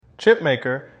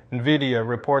Chipmaker Nvidia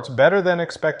reports better than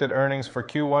expected earnings for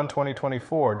Q1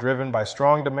 2024, driven by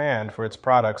strong demand for its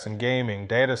products in gaming,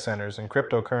 data centers, and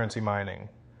cryptocurrency mining.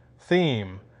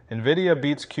 Theme: Nvidia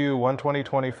beats Q1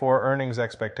 2024 earnings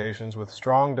expectations with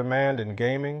strong demand in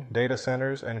gaming, data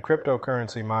centers, and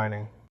cryptocurrency mining.